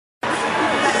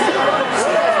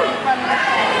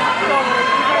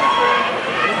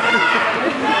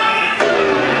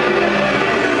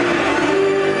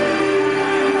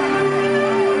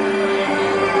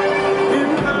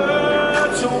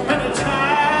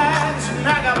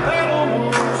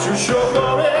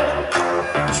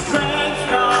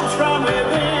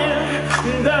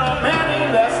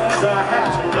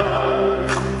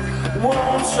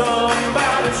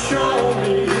somebody show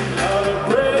me how to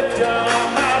break down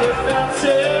my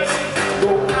defenses.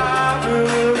 Though I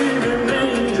believe in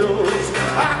angels,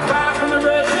 I cry from the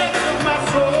red depths of my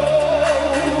soul.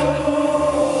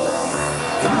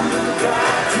 You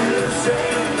got to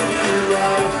save me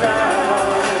right now.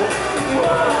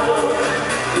 Whoa.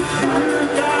 You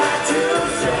got to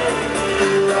save me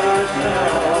right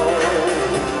now.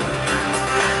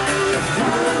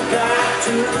 You got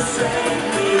to save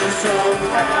me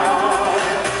somehow.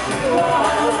 Whoa.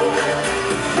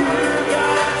 You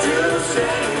got to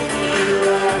save me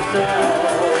right now.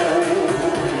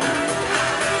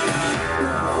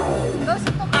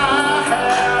 I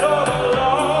had all the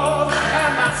love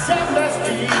and my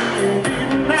self-esteem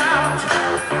beaten out.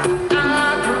 I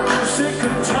grew sick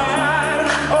and tired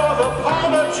of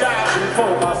apologizing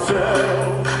for myself.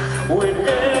 When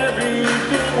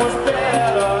everything was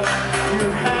better, you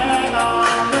hang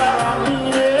on that I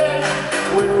mean it.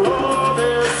 When love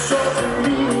is so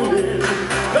needed,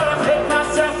 gotta pick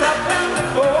myself up and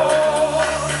go.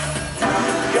 You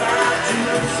got to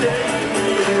save me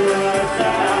right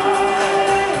now.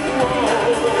 Whoa.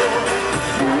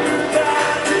 You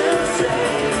got to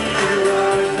save me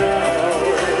right now.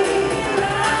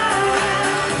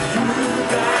 You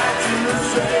got to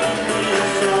save me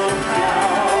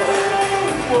somehow.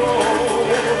 Whoa.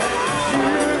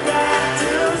 You got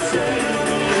to save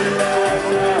me right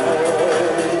now.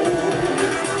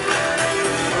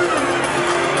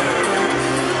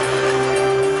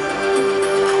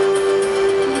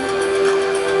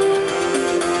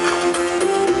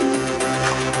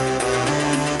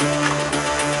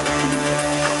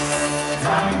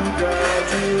 You got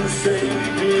to save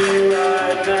me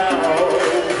right now.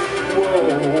 Whoa.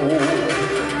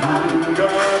 You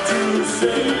got to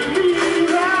save